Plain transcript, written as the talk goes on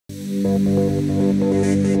Hey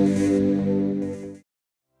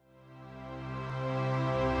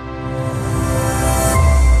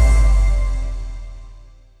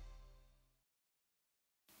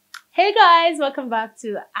guys, welcome back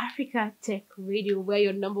to Africa Tech Radio. We're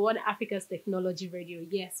your #1 Africa's technology radio.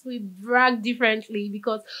 Yes, we brag differently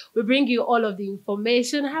because we bring you all of the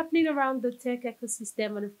information happening around the tech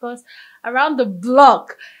ecosystem and of course around the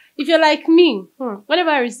block. If you're like me, whenever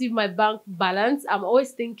I receive my bank balance, I'm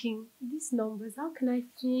always thinking, these numbers, how can I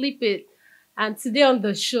flip it? And today on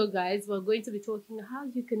the show, guys, we're going to be talking how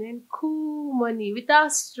you can earn cool money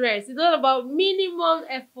without stress. It's all about minimum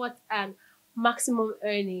effort and maximum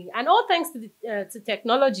earning, and all thanks to to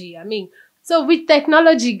technology. So with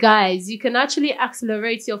technology, guys, you can actually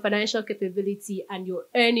accelerate your financial capability and your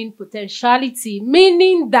earning potentiality,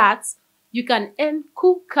 meaning that you can earn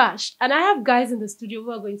cool cash. And I have guys in the studio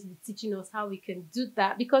who are going to be teaching us how we can do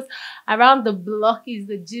that, because around the block is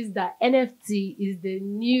the gist that NFT is the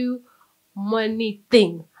new money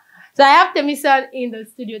thing. So I have Temisan in the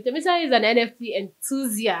studio. Temisan is an NFT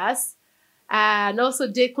enthusiast, and also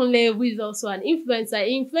Dekunle, who is also an influencer.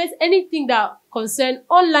 He influences anything that concerns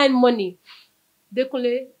online money.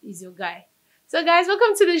 Dekunle is your guy. So guys,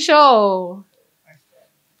 welcome to the show.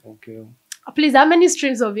 Thank you. Please, how many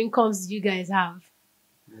streams of incomes do you guys have?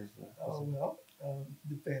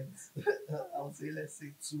 Depends. I would say, let's say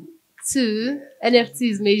 2. 2? Yeah, NFT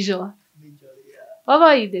is major. Major, yeah. What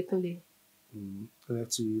about you, Dekunle?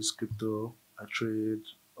 NFTs, crypto, I trade,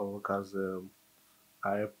 I work as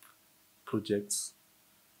hype projects.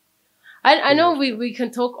 I know we can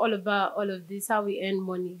talk all about all of this, how we earn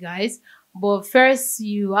money, guys. But first,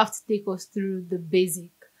 you have to take us through the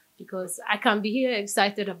basic, because I can be here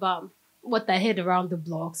excited about what I heard around the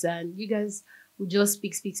blogs, and you guys will just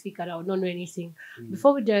speak, and I would not know anything.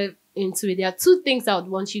 Before we dive into it, there are 2 things I would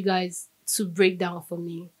want you guys to break down for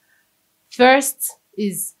me. First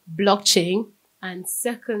is blockchain, and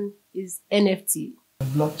second is NFT.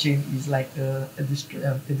 Blockchain is like a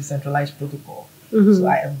decentralized protocol. So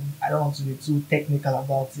I don't want to be too technical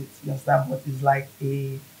about it, you understand? But it's like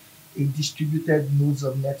a distributed nodes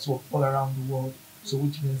of network all around the world. So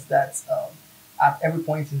which means that at every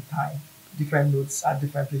point in time, different nodes at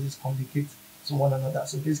different places communicate to one another.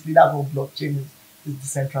 So basically that's what blockchain is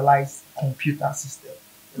decentralized computer system.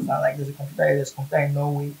 It's not like there's a computer here, there's a computer in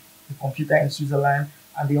Norway, a computer in Switzerland,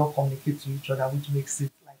 and they all communicate to each other, which makes it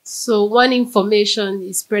like... So one information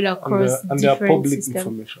is spread across and they are different public systems.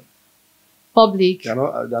 information. Public. They're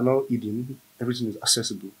not hidden. Everything is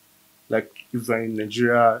accessible. Like if you're in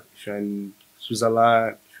Nigeria, if you're in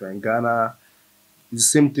Switzerland, if you're in Ghana, it's the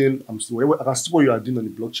same thing. I can see what you are doing on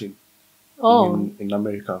the blockchain in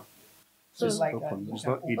America. So it's like open. that, It's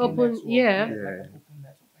not hidden. Open, yeah. Yeah.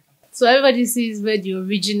 So everybody sees where the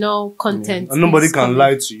original content And nobody is can coming.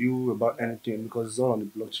 lie to you about anything because it's all on the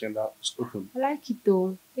blockchain that is open. I like it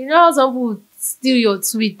though. You know how some people steal your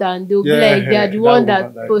tweet and they'll be Yeah, like, they are the that one would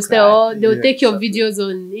that not posted, like or they'll yeah, take your exactly. videos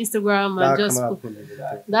on Instagram That and just cannot put.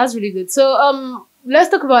 happen. That's really good. So let's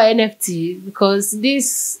talk about NFT, because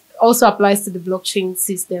this also applies to the blockchain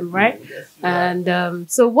system, right? Yes, And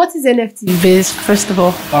so what is NFT based, first of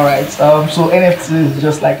all? All right. So NFT is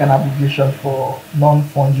just like an abbreviation for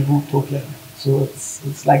non-fungible token. So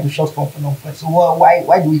it's like the short form for non-fungible. So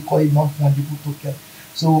why do we call it non-fungible token?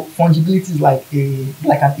 So fungibility is like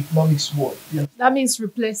an economics word. Yeah. That means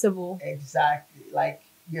replaceable. Exactly. Like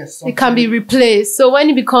yes. It can be replaced. So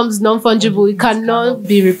when it becomes non-fungible, it cannot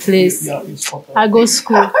be replaced. Yeah, it's spot on. I go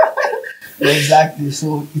school. Yeah, exactly.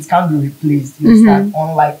 So it can be replaced. You understand?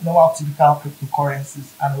 Unlike normal typical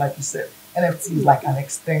cryptocurrencies, and like you said, NFT is like an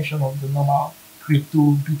extension of the normal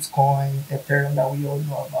crypto, Bitcoin, Ethereum that we all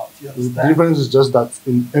know about. You The understand? difference is just that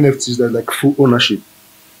in NFTs, there's like full ownership.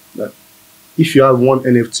 Like if you have one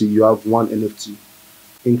NFT, you have one NFT.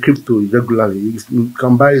 In crypto, regularly, you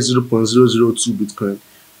can buy 0.002 Bitcoin,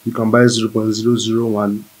 you can buy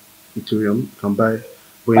 0.001 Ethereum, you can buy,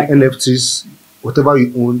 but in NFTs, whatever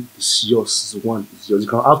you own is yours. It's one, it's yours. You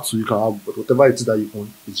can have two, you can have, but whatever it is that you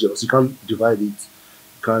own is yours. You can't divide it,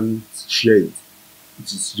 you can't share it. It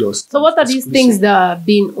is yours. So what are these things that are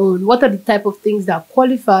being owned? What are the type of things that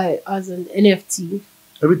qualify as an NFT?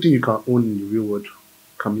 Everything you can own in the real world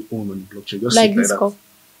can be owned on the blockchain. Just Like sit this that. cup?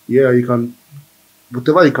 Yeah, you can,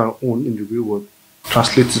 whatever you can own in the real world,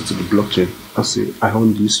 translate it to the blockchain and say, I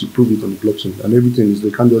own this, you prove it on the blockchain, and everything is,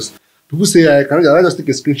 they can just, people say, I just take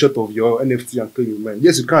a screenshot of your NFT and claim your mine.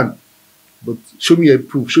 Yes, you can, but show me a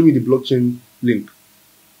proof, show me the blockchain link.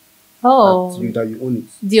 Oh, That you own it.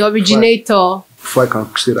 the originator. Before I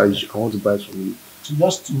can say that I want to buy it from you. So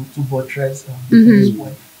just to buttress this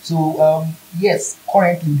point. So yes,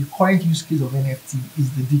 currently the current use case of NFT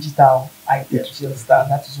is the digital items. You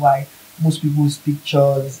understand? That is why most people's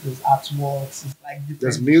pictures, there's artworks, it's like different.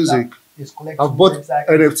 There's music. There's collectibles. I've bought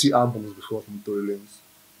exactly. NFT albums before from Tory Lanez.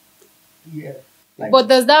 Yeah. But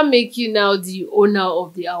does that make you now the owner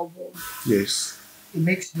of the album? Yes. It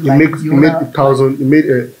makes you It made 1,000. It made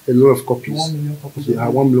a lot of copies. 1 million copies. They had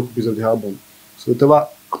 1 million copies of the album. So whatever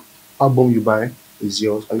album you buy is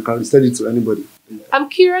yours, and you can sell it to anybody. I'm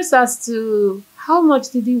curious as to how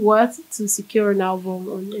much did it worth to secure an album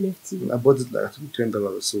on NFT? I bought it like $10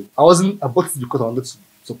 or so. I bought it because I wanted to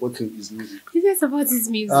support his music. You guys support his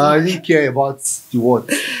music? I didn't care about the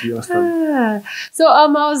what. You understand? So I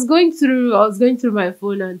was going through my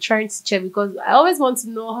phone and trying to check because I always want to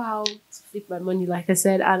know how to flip my money, like I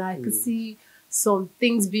said, and I could see some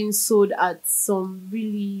things being sold at some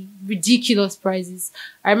really ridiculous prices.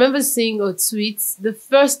 I remember seeing a tweet, the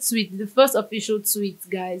first official tweet,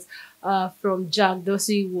 guys, from Jack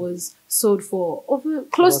Dorsey was sold for over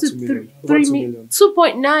close About to 2 million.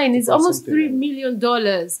 2.9. It's almost something, $3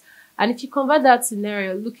 million. And if you convert that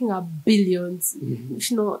scenario, looking at billions,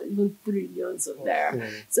 if not even trillions of there. Yeah.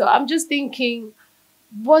 So I'm just thinking,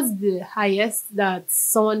 what's the highest that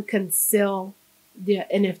someone can sell their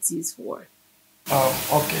NFTs for?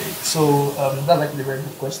 Okay, so that's actually a very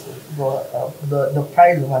good question. But the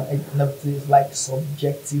price of an NFT is like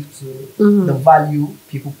subjective to the value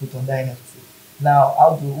people put on the NFT. Now,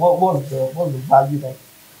 what's the value that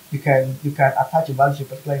you can attach a value to a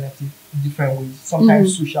particular NFT different ways?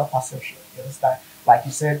 Sometimes social perception. You understand? Like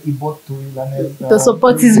you said, he bought Tory Lanez. To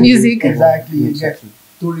support his music. Exactly. Exactly.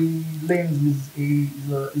 Tory Lanez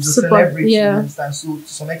is a celebrity. Yeah. You understand? So to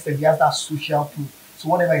some extent, he has that social proof. So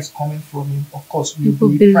whatever is coming from him, of course, will People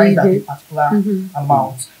be priced at a believe it. particular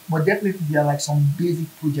amount. But definitely there are like some basic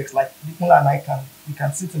projects, like Nicola and I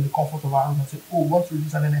can sit in the comfort of our home and say, oh, we want to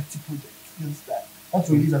release an NFT project. You understand? Want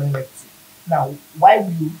to release an NFT. Now, why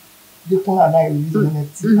will you Nicola and I release an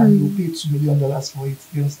NFT and you pay $2 million for it?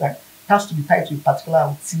 You understand? It has to be tied to a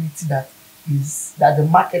particular utility that the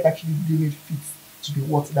market actually deem it fit to be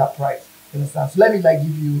worth that price. You understand? So let me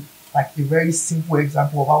give you like a very simple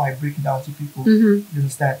example of how I break it down to people. You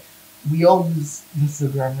understand? We all use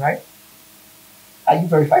Instagram, right? Are you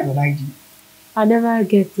verified on IG? I never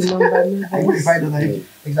get the number. Are you verified on IG?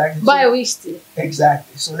 Exactly. But I wish to.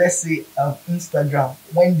 Exactly. So let's say Instagram,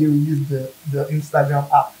 when they released the Instagram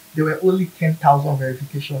app, there were only 10,000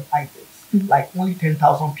 verification items. Like only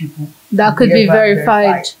 10,000 people that could be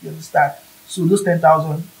verified. You understand? So those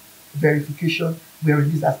 10,000 verification were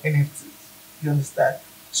released as NFTs. You understand?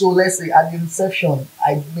 So let's say at the inception,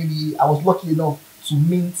 I was lucky enough to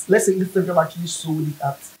mint. Let's say Instagram actually sold it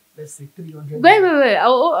at, let's say, 300. Wait.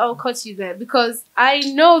 I'll cut you there because I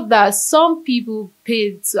know that some people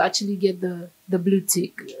paid to actually get the blue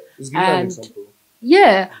tick. Yeah. Just give an example.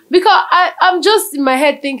 Yeah, because I'm just in my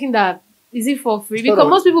head thinking that is it for free? Because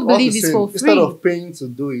most people believe it's for free. Instead of paying to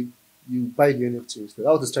do it, you buy the NFT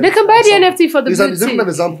instead. They can buy the NFT for the blue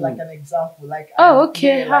tick. Like an example,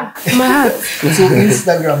 okay. My heart. So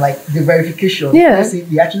Instagram, like the verification, let's say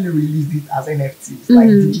they actually released it as NFTs, like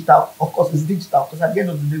digital. Of course, it's digital because at the end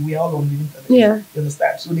of the day, we're all on the internet. Yeah. You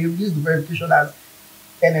understand? So they released the verification as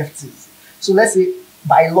NFTs. So let's say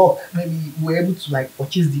by luck, maybe we're able to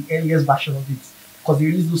purchase the earliest version of it because they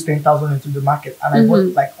released those 10,000 into the market, and I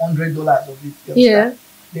bought like $100 of it. You understand?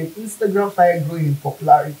 Then Instagram started growing in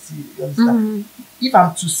popularity. You understand? If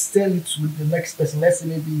I'm to sell it to the next person, let's say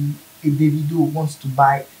maybe a Davido wants to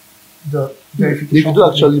buy the verification. Davido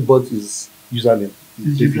actually bought his username.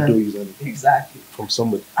 Davido username. Exactly. From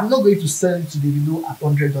somebody. I'm not going to sell it to Davido at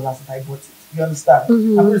 $100 that I bought it. You understand?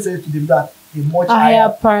 I'm going to sell it to Davido at a much higher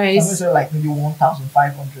price. I'm going to sell like maybe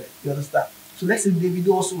 1,500. You understand? So let's say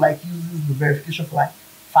Davido also uses the verification for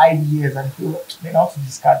 5 years and he may not to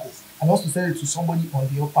discard this. And also sell it to somebody on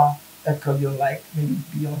the upper echelon, like maybe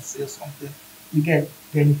Beyonce or something. You get,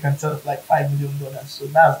 then you can sell it $5 million. So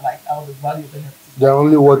that's how the value of NFTs. They're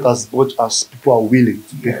only worth as much as people are willing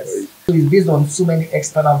to pay for it. So it's based on so many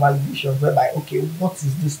external validations whereby, okay, what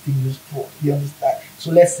is this thing used for? You understand? So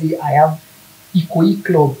let's say I have Ikoyi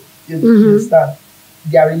Club. You understand?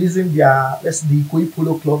 They are releasing the Ikoyi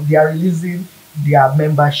Polo Club, they are releasing their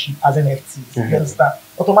membership as NFTs. You understand?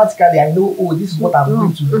 Automatically, I know, this is what I'm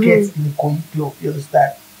going to get in Ikoyi Club. You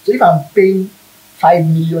understand? So if I'm paying 5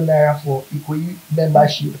 million naira for Ikoyi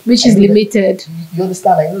membership, which is limited, you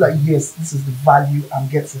understand? I know that yes, this is the value I'm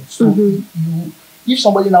getting. So if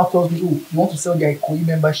somebody now tells me, you want to sell their Ikoyi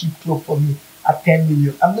membership club for me at 10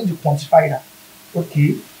 million, I'm going to quantify that.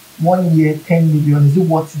 Okay, 1 year, 10 million, is it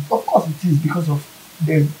worth it? Of course it is, because of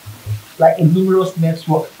the like a numerous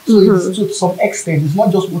network. So it's, to some extent, it's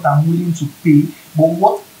not just what I'm willing to pay, but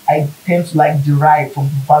what I tend to like derive from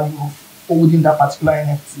the value of holding that particular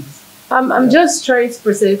NFTs. I'm just trying to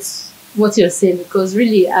process what you're saying because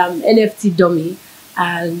really I'm NFT dummy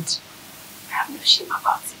and I have no shame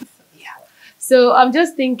about it. Yeah. So I'm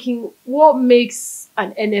just thinking what makes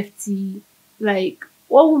an NFT like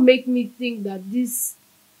what would make me think that this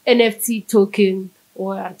NFT token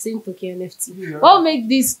or I'm saying token NFT, what would make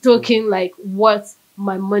this token like worth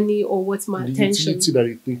my money or worth my The attention? utility that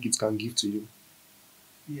you think it can give to you.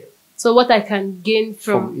 Yes. So what I can gain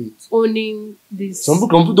from it. owning this. Some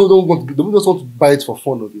people don't want to, they just want to buy it for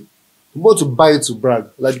fun of it. They want to buy it to brag.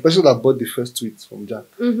 Like the person that bought the first tweet from Jack.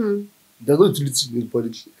 There's no utility in it, but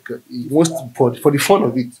he wants to for the fun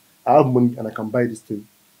of it. I have money and I can buy this thing.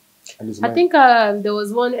 And it's I mine. think there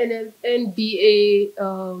was one NBA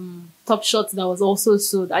Top Shot that was also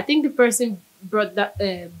sold. I think the person bought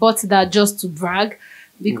that just to brag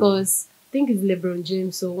because I think it's LeBron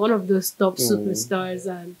James, so one of those top superstars,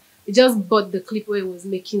 and he just bought the clip where he was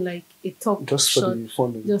making like a top Just shot for the fun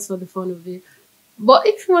of it. just for the fun of it. But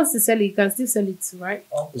if he wants to sell it, he can still sell it too, right?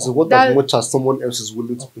 So what as much as someone else is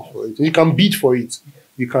willing to pay for it. You can bid for it.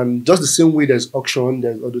 You can just the same way there's auction,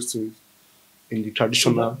 there's other things in the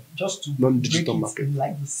traditional Just to non-digital break it market. in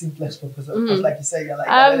like the simplest form, because like you said, you're like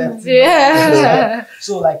NFT. Yeah.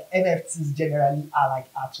 So like NFTs generally are like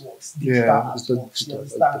artworks, digital Yeah, it's the artworks. digital, You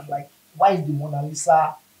understand? Like why is the Mona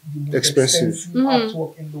Lisa the most Expensive. expensive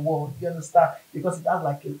artwork in the world? You understand? Because it has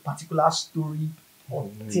like a particular story or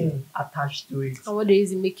thing attached to it. And what day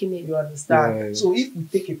is he making it? You understand? Yeah. So if we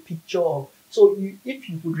take a picture of, if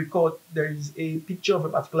you could record, there is a picture of a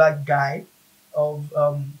particular guy of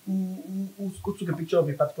who took a picture of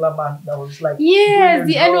a particular man that was like Yes,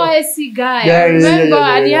 the brilliant, NYSC guy. Yeah, I yeah, remember,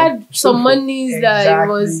 yeah, and he yeah. had some monies that it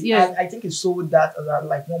was. Yeah, And I think he sold that at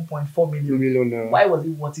like 1.4 million. Millionaire. Why was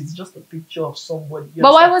it worth it? It's just a picture of somebody. You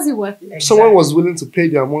but why understand? was he worth it? Exactly. Someone was willing to pay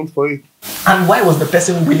the amount for it. And why was the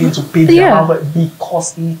person willing to pay the Yeah. amount?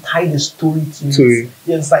 Because he tied a story to it. To it.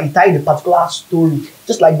 You understand? He tied a particular story.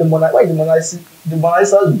 Just like the Mona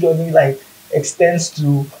Lisa's journey like extends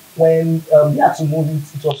to when they had to move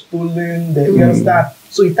it was stolen. You understand?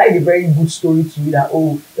 So he tied a very good story to it, that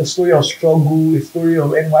a story of struggle, a story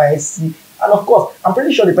of NYSC. And of course, I'm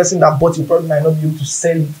pretty sure the person that bought it probably might not be able to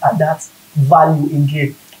sell it at that value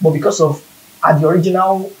again. But because of at the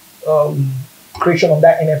original creation of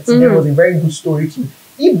that NFT, there was a very good story to it.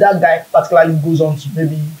 If that guy particularly goes on to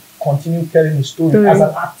maybe continue telling his story as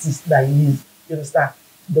an artist that he is, you understand?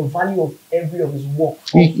 The value of every of his work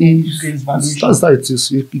He gains valuation. that's how it is.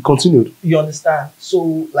 He continued. You understand?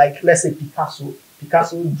 So, like, let's say Picasso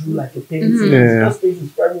drew like a painting. Yeah. His painting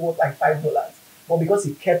is probably worth like $5. But because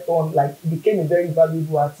he kept on, like, he became a very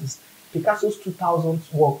valuable artist. Picasso's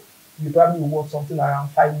 2000th work will probably worth something around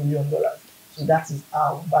 $5 million. So that is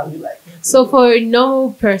our value, like. So for a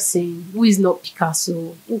normal person who is not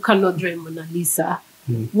Picasso, who cannot draw a Mona Lisa,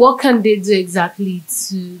 what can they do exactly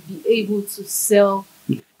to be able to sell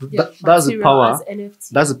their That's the material power. as NFT?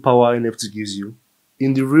 That's the power NFT gives you.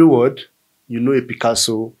 In the real world, you know a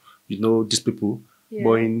Picasso, you know these people. Yeah.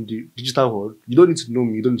 But in the digital world, you don't need to know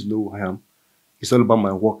me, you don't need to know who I am. It's all about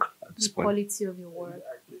my work at this The point. quality of your work.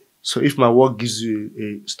 So if my work gives you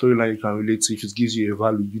a storyline you can relate to, if it gives you a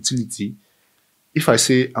value, utility, if I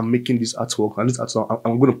say I'm making this artwork and this artwork,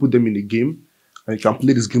 I'm going to put them in a game, and you can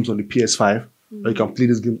play these games on the PS5, or you can play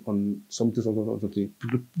this game on something.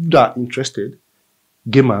 People that are interested,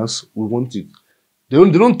 gamers will want it. They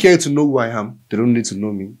don't care to know who I am. They don't need to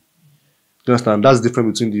know me. You understand? That's the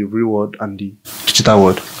difference between the real world and the digital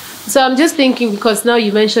world. So I'm just thinking, because now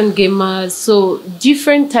you mentioned gamers, so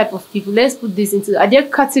different type of people. Let's put this into, are there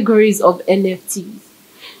categories of NFTs?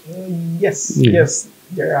 Yes, Yeah. yes,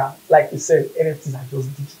 there are. Like you said, NFTs are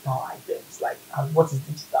just digital items. Like, and what is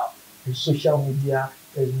digital? There's social media,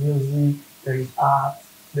 there's music, there is art,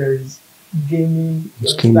 there is gaming.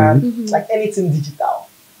 It's You understand? gaming. Like anything digital.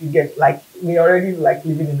 You get, like, we already like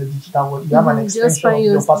living in the digital world. You have an Just extension find of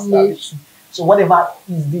your your personality. niche. So whatever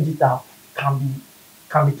is digital can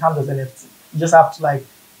be termed as NFT. You just have to like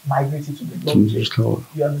migrate it to the blockchain. Digital world.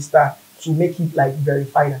 You understand? To make it like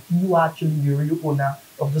verified that you are actually the real owner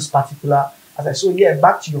of this particular. So yeah,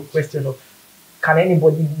 back to your question of can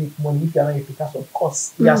anybody make money if you're not a Picasso? Of course,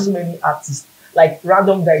 there are so many artists, like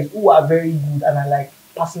random guys who are very good and I like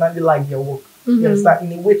personally like their work. You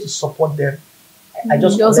understand? In a way to support them, I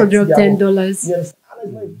just You also collect drop their work. $10. You understand? And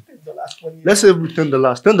it's not even $10 for you. Let's say every $10.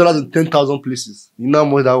 $10 in 10,000 places. You know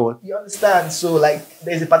how much that was? You understand? So like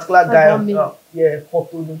there's a particular guy on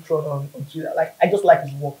Photo Neutron on Twitter. Like I just like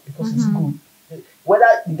his work because it's good. Whether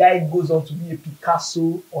the guy goes on to be a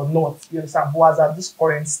Picasso or not, you understand? But as at this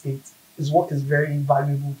current state, his work is very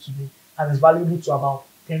valuable to me, and it's valuable to about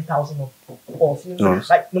 10,000 of us. You know, Yes.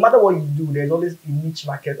 like no matter what you do, there's always a niche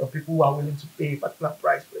market of people who are willing to pay a particular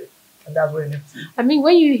price for it, and that's what NFT. I mean,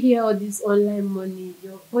 when you hear all this online money,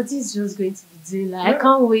 your body is just going to be doing like, I Yeah.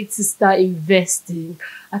 can't wait to start investing.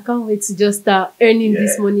 I can't wait to just start earning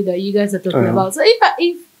this Yeah. money that you guys are talking Uh-huh. about. So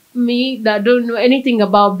if me that don't know anything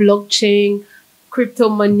about blockchain, crypto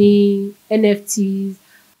money, NFTs,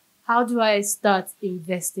 how do I start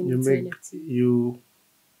investing You into make NFT? you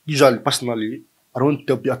usually personally. I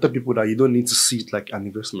tell people that you don't need to see it like an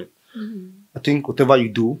investment. I think whatever you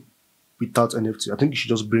do without NFT, I think you should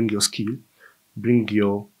just bring your skill, bring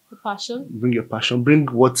your The passion. bring your passion, bring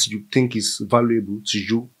what you think is valuable to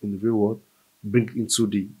you in the real world, bring into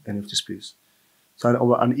the NFT space.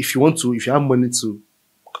 So and if you want to, if you have money to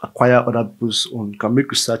acquire other people's own, you can make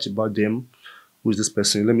research about them. Who is this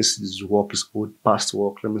person? Let me see his work, his old past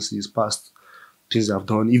work. Let me see his past things they've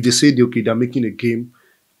done. If they say they're making a game,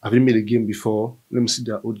 have they made a game before? Let me see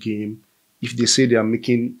their old game. If they say they are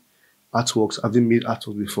making artworks, have they made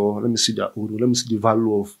artwork before? Let me see their old one. Let me see the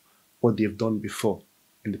value of what they've done before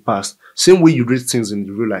in the past. Same way you read things in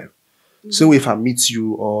the real life. Same way if I meet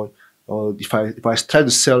you or if I try to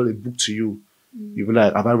sell a book to you, you'll be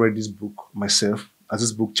like, have I read this book myself? Has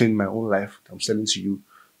this book changed my own life that I'm selling to you?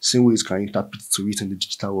 Same way you can interpret to it in the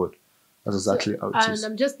digital world. That's exactly how it And is.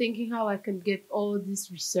 I'm just thinking how I can get all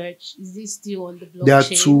this research. Is this still on the blockchain? There are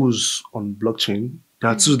tools on blockchain. There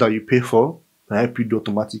are tools that you pay for that help you do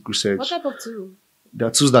automatic research. What type of tool? There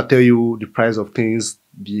are tools that tell you the price of things,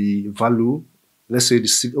 the value. Let's say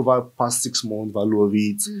over past 6 months value of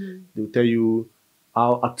it. They'll tell you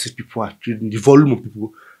how active people are trading, the volume of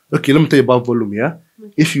people. Okay, let me tell you about volume. Yeah,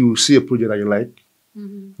 if you see a project that you like,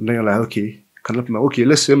 and then you're like, okay, can I put okay,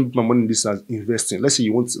 let's say I put my money in this as investing. Let's say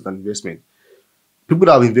you want it as an investment. People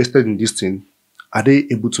that have invested in this thing, are they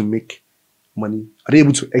able to make money? Are they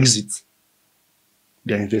able to exit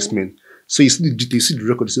their investment? So you see the detail, you see the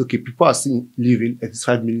record, you say, okay, people are still living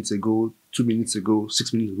 85 minutes ago, 2 minutes ago,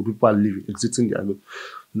 6 minutes ago, people are living, exiting their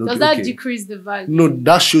Does that decrease the value? No,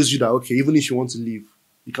 that shows you that, okay, even if you want to leave,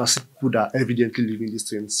 you can see people that are evidently living this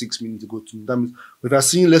thing 6 minutes ago. That means, if you're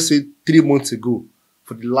seeing, let's say, 3 months ago,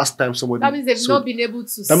 for the last time somebody. That means they've sold, not been able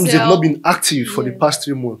to that means sell. they've not been active for the Yeah. past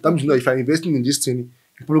 3 months. That means, if you're investing in this thing,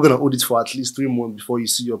 you're probably going to hold it for at least 3 months before you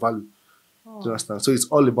see your value. Do you understand? So it's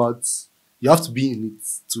all about, you have to be in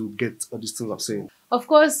it to get all these things I'm saying. Of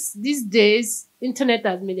course, these days, internet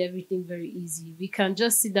has made everything very easy. We can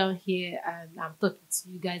just sit down here and I'm talking to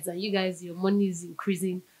you guys, and you guys, your money is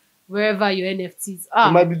increasing wherever your NFTs are.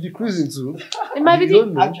 It might be decreasing too. It might be You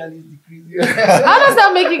don't know. Actually, it's decreasing. How does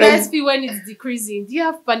that make you guys feel when it's decreasing? Do you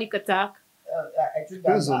have panic attack? I think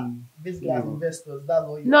Depends that's on, basically you as know. investors, that's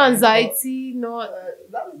what you No anxiety, no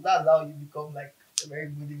that's how you become like a very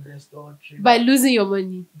good investor or trader. by losing your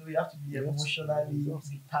money. You have to be emotionally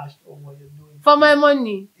detached from what you're doing. For my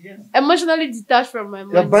money. Yes. Emotionally detached from my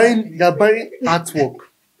money. You're buying artwork.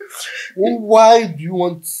 Why do you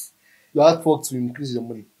want your artwork to increase your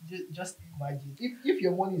money? Just imagine if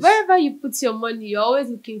your money is Wherever you put your money, you're always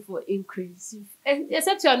looking for increase.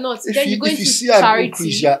 Except you're not. Then you go If into you see an charity.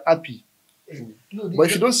 increase, you're happy. no, But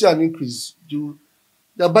if you don't see an increase, you're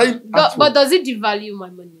buying artwork. But does it devalue my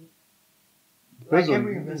money? like Depends on-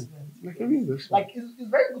 every investment. Like every investment. Like it's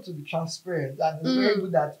very good to be transparent, and it's very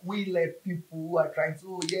good that we let people who are trying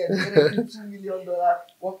to $2 million.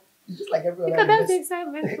 Well, it's just like every other Because that's the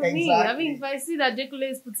investment. excitement for me. I Exactly. mean, if I see that Dekule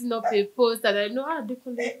is putting up a post and I know,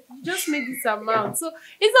 Dekule, you just made this amount. So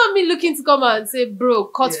it's not me looking to come out and say, bro,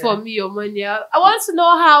 cut Yeah. for me your money. I want to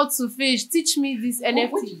know how to fish. Teach me these which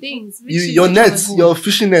NFT is- things. Your net, your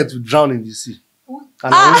fishing net will drown in the sea.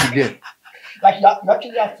 And I won't be there. Like you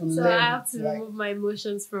actually have to So learn. I have to like, remove my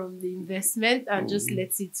emotions from the investment and just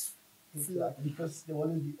let it flow. because there will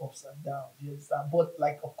always be ups and downs. You understand? But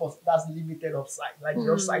like, of course, that's limited upside. Like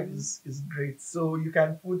the upside is great. So you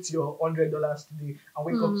can put your $100 today and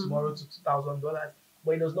wake up tomorrow to $2,000.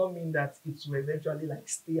 But it does not mean that it will eventually like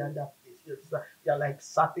stay at that place. You understand? There are like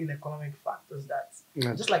certain economic factors that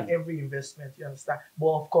just like every investment, you understand.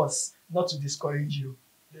 But of course, not to discourage you.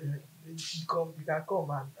 You can come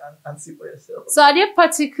and see for yourself. So are there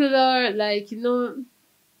particular, like,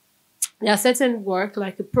 there are certain work,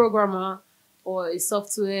 like a programmer or a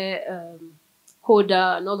software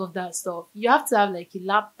coder and all of that stuff. You have to have like a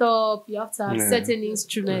laptop, you have to have certain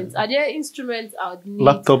instruments. Are there instruments I would need?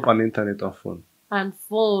 Laptop and internet and phone. And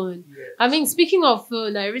phone. Yes. I mean, speaking of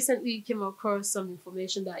phone, I recently came across some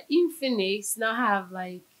information that Infinix now have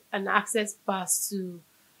like an access pass to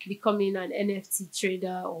becoming an NFT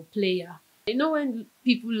trader or player. You know, when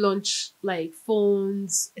people launch like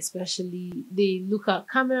phones, especially, they look at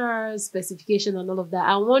cameras, specification, and all of that.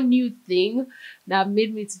 And one new thing that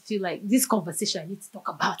made me to feel like this conversation, I need to talk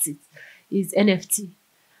about it, is NFT.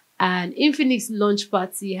 And Infinix launch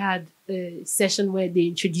party had a session where they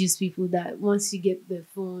introduced people that once you get the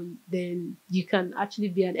phone, then you can actually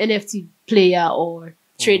be an NFT player or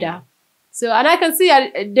trader. So, and I can see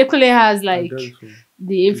Dekule has like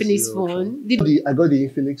the Infinix phone. I got the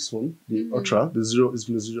Infinix phone, the Ultra, the Zero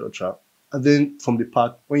Ultra. And then from the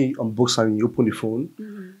pack, when you unbox and you open the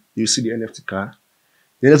phone, you see the NFT card.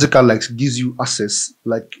 The NFT card like gives you access,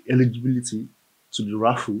 like eligibility to the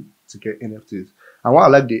raffle to get NFTs. And what I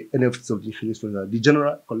like the NFTs of the Infinix phone is that the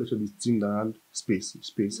general collection is themed around space,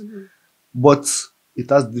 but it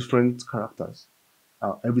has different characters.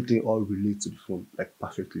 Everything all relates to the phone like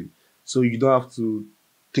perfectly. So you don't have to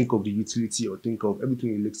think of the utility or think of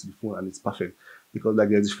everything relates to the phone and it's perfect. Because like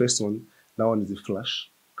there's the first one, that one is the flash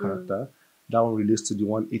character. That one relates to the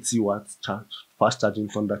 180-watt charge, fast charging,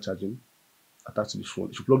 thunder charging attached to the phone.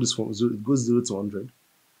 If you plug this phone, it goes 0 to 100.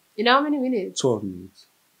 In how many minutes? 12 minutes.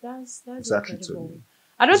 That's Exactly incredible. 12 minutes.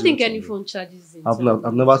 I don't 0 think to any 100. phone charges in I've 12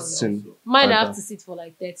 never minutes. seen Mine like I have that. to sit for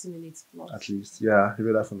like 30 minutes plus. At least. Yeah, I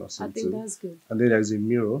read that from I I've think too. that's good. And then there's a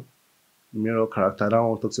mirror character. That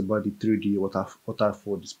one talks about the 3D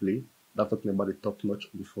waterfall display. That's talking about the top notch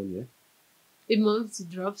of the phone, yeah. It moves, it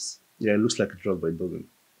drops. Yeah, it looks like it does, but it doesn't.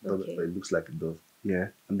 Okay. But it looks like it does. Yeah.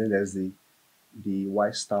 And then there's the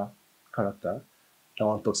Y star character. That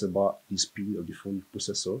one talks about the speed of the phone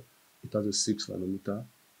processor. It has a 6 nanometer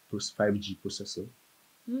 5G processor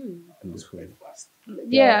in this phone.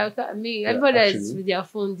 Yeah, I mean, everybody is actually. with their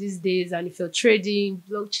phone these days, and if you're trading,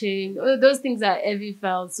 blockchain, all those things are heavy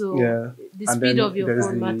files. So Yeah. the And speed then of your there's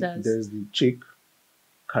phone matters. There's the chick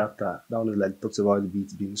character. That one is like talks about the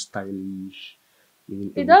beat being stylish.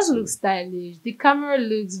 It does look stylish. The camera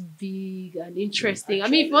looks big and interesting. I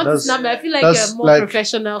mean, if you want to That's- snap, I feel like that's a more like-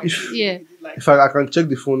 professional. Yeah. If I can check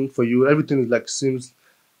the phone for you, everything is like seems.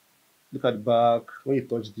 Look at the back. When you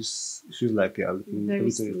touch this, it feels like Very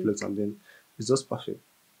everything sleek. reflects, and then it's just perfect.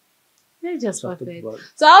 They're just So I thought perfect. about-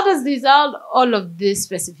 So how does this, all of this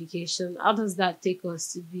specification, how does that take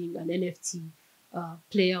us to being an NFT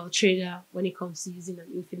player or trader when it comes to using an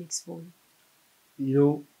Infinix phone? You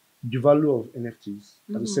know, the value of NFTs,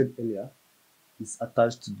 as I Mhm. said earlier, is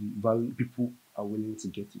attached to the value people are willing to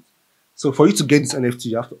get it. So for you to get this NFT,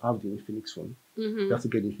 you have to have the Infinix phone. You have to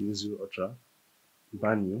get the Infinix Zero Ultra,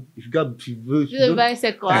 brand new. If you You don't- buy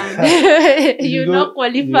second, if you don't- not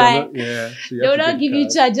qualify. Yeah, so you They have will to not get give you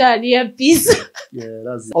card. charger and earpiece. Yeah,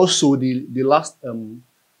 that's it. Also, the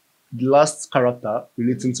last character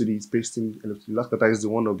relating to the space thing, the last character is the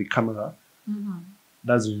one of the camera.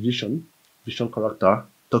 That's vision character,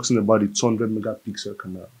 talking about the 200 megapixel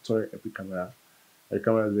camera, 200 epic camera. The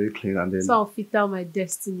camera is very clean, and then So I'll fit out my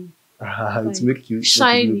destiny. it make you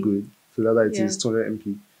shiny. look good. So that's why it Yeah. is 200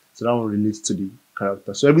 MP. So that one relates to the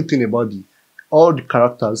character. So everything about all the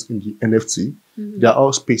characters in the NFT, they are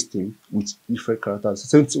all space themed with different characters.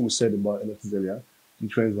 Same thing we said about NFTs earlier.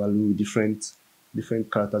 Different value, different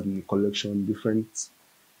characters in the collection, different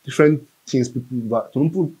things people. But some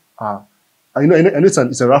people are. I know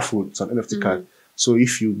it's a raffle. It's an NFT card. So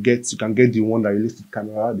if you can get the one that relates to the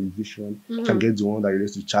camera, the vision. You can get the one that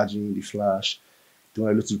relates to charging, the flash. The one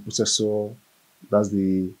that relates to the processor. That's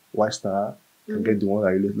the Y star. You can get the one that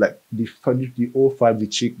relates like the O5, the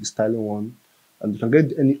chick, the styling one, and you can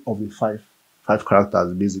get any of the five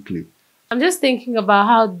characters basically. I'm just thinking about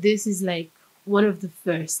how this is like one of the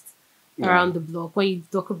first around the block when you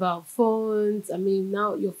talk about phones. I mean,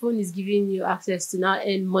 now your phone is giving you access to now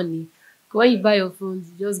earn money. When you buy your phone,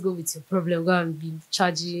 you just go with your problem, go and be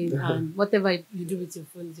charging and whatever you do with your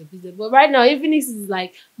phone is your business. But right now, Infinix is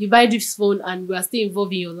like you buy this phone and we are still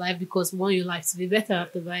involved in your life because we want your life to be better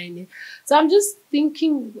after buying it. So I'm just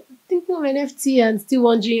thinking of NFT and still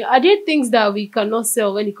wondering, are there things that we cannot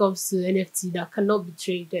sell when it comes to NFT that cannot be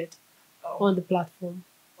traded on the platform?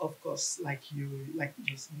 Of course, like you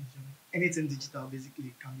just mentioned, anything digital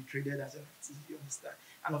basically can be traded as NFTs, you understand?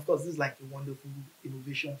 And of course, this is like a wonderful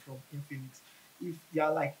innovation from Infinix. If they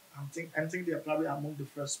are like, I'm thinking they are probably among the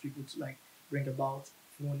first people to like bring about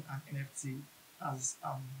phone and NFT as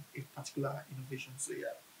a particular innovation. So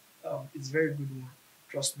yeah, it's a very good one.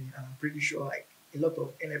 Trust me, and I'm pretty sure like a lot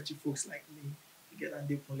of NFT folks like me, they're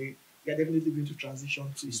definitely going to transition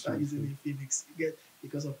to start using Infinix.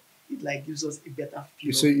 Because of it, like gives us a better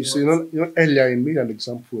feel. You know, earlier you made an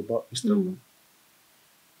example about Instagram.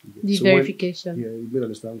 The So verification. You made an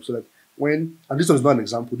example. So like and this one is not an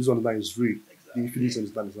example. This one is real. Exactly. The Infinix one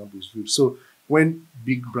is not an example. It's real. So when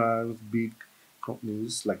big brands, big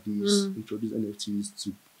companies like these introduce NFTs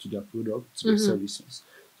to their product, to their services.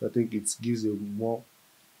 So I think it gives a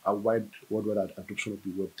wide worldwide adoption of the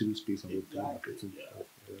Web3 space and Web3 marketing.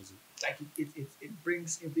 Like it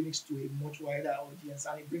brings Infinix to a much wider audience,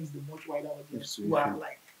 and it brings the much wider audience Absolutely. who are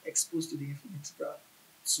like exposed to the Infinix brand,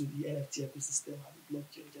 to the NFT ecosystem and the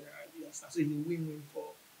blockchain generally. You understand? So it's a win-win for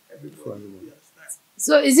everybody. For everyone. You understand?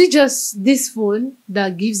 So is it just this phone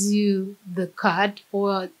that gives you the card,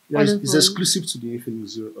 or Yeah, other it's phone? exclusive to the Infinix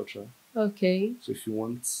Zero Ultra. Okay. So if you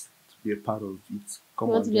want to be a part of it, You come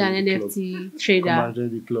want and to be an join the club. NFT Come trader? and join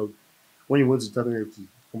the club. When you want to start NFT,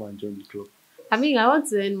 come and join the club. I mean, I want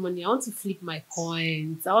to earn money. I want to flip my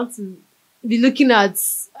coins. I want to be looking at.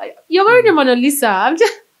 You're wearing a Mona Lisa. I'm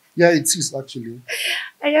just. Yeah, it is actually.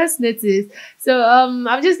 I just noticed. So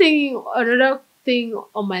I'm just thinking another thing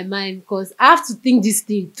on my mind, because I have to think this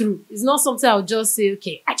thing through. It's not something I'll just say,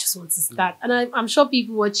 okay, I just want to start. And I'm sure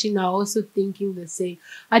people watching are also thinking the same.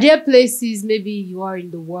 Are there places maybe you are in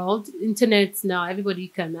the world? Internet now, everybody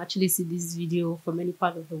can actually see this video from any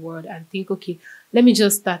part of the world and think, okay, let me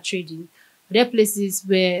just start trading. Are there places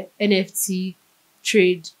where NFT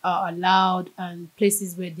trade are allowed and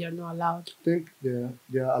places where they are not allowed? I think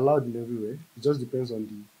they are allowed in everywhere. It just depends on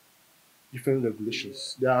the different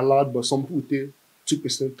regulations. They are allowed, but some people take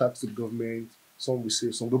 2% tax to the government. Some will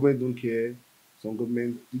say some government don't care. Some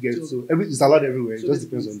government you get it's allowed everywhere. It just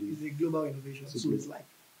depends on the. It's a global innovation, so it's like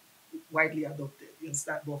widely adopted. You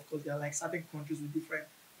understand? But of course, there are like certain countries with different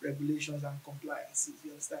regulations and compliances.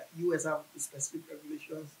 You understand? US have specific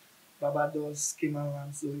regulations. Barbados, Cayman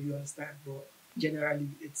Islands, so you understand. But generally,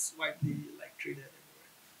 it's widely like traded everywhere.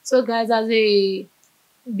 So, guys, as a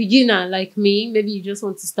beginner like me, maybe you just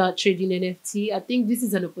want to start trading NFT, I think this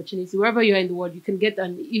is an opportunity. Wherever you are in the world, you can get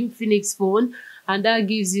an Infinix phone, and that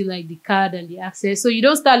gives you like the card and the access. So you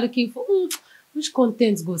don't start looking for which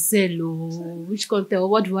content go sell or which content or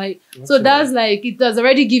what do I. So that's like it has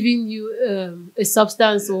already given you a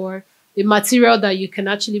substance or a material that you can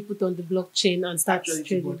actually put on the blockchain and start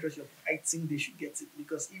trading. I think they should get it,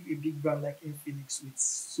 because if a big brand like Infinix with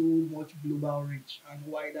so much global reach and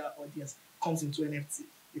wider audience comes into NFT,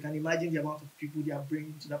 you can imagine the amount of people they are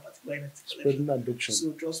bringing to that particular NFT collection. Adoption.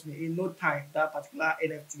 So trust me, in no time, that particular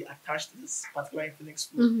NFT attached to this particular Infinix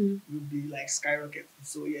phone will be like skyrocketing.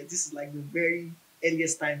 So yeah, this is like the very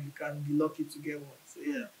earliest time you can be lucky to get one. So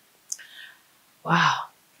yeah. Wow.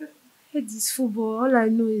 This football, all I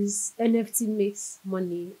know is NFT makes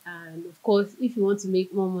money, and of course, if you want to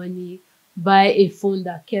make more money, buy a phone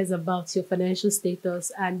that cares about your financial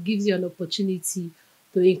status and gives you an opportunity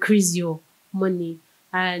to increase your money.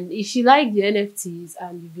 And if you like the NFTs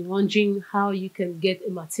and you've been wondering how you can get a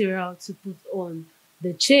material to put on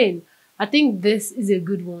the chain, I think this is a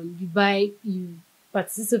good one. You buy, you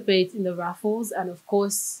participate in the raffles, and of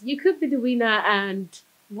course, you could be the winner, and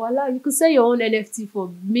voila, you could sell your own NFT for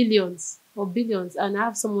millions or billions and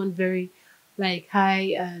have someone very like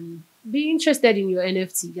high and be interested in your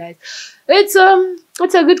NFT, guys. It's a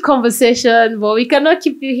good conversation, but we cannot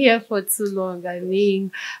keep you here for too long. I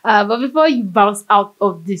mean, but before you bounce out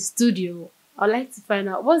of the studio, I'd like to find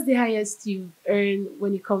out what's the highest you've earned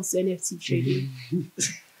when it comes to NFT trading.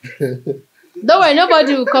 Don't worry,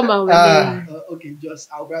 nobody will come out with okay,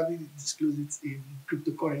 I'll probably disclose it in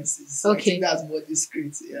cryptocurrencies. So okay. I think that's more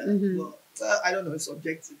discreet. Yeah. But I don't know, it's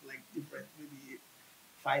subjective, like different, maybe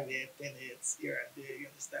 5x, 10x here and there, you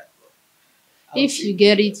understand? But if you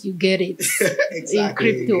get it, you get it. Exactly.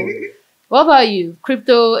 In crypto. What about you?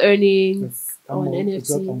 Crypto earnings on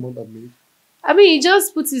NFT? I mean, he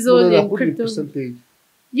just puts his own in crypto. Percentage.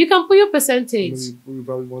 You can put your percentage. We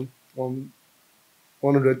probably want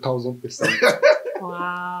 100,000%.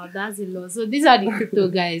 Wow, that's a lot. So these are the crypto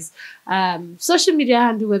guys. Social media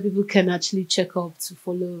handle where people can actually check up to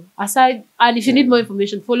follow. Aside, and if you need more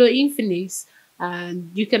information, follow Infinix and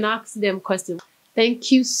you can ask them questions.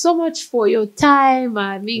 Thank you so much for your time.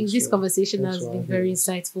 I mean, this conversation has been very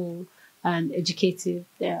insightful and educative.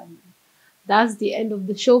 That's the end of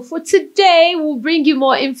the show for today. We'll bring you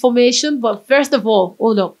more information, but first of all,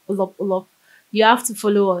 hold up. You have to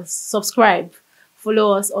follow us, subscribe.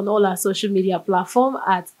 Follow us on all our social media platforms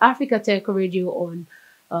at Africa Tech Radio on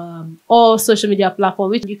all social media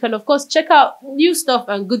platforms. You can, of course, check out new stuff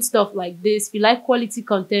and good stuff like this. If you like quality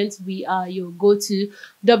content, we are your go-to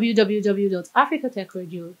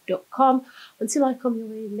www.africatechradio.com. Until I come your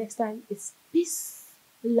way next time, it's peace,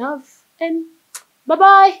 love, and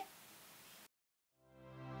bye-bye.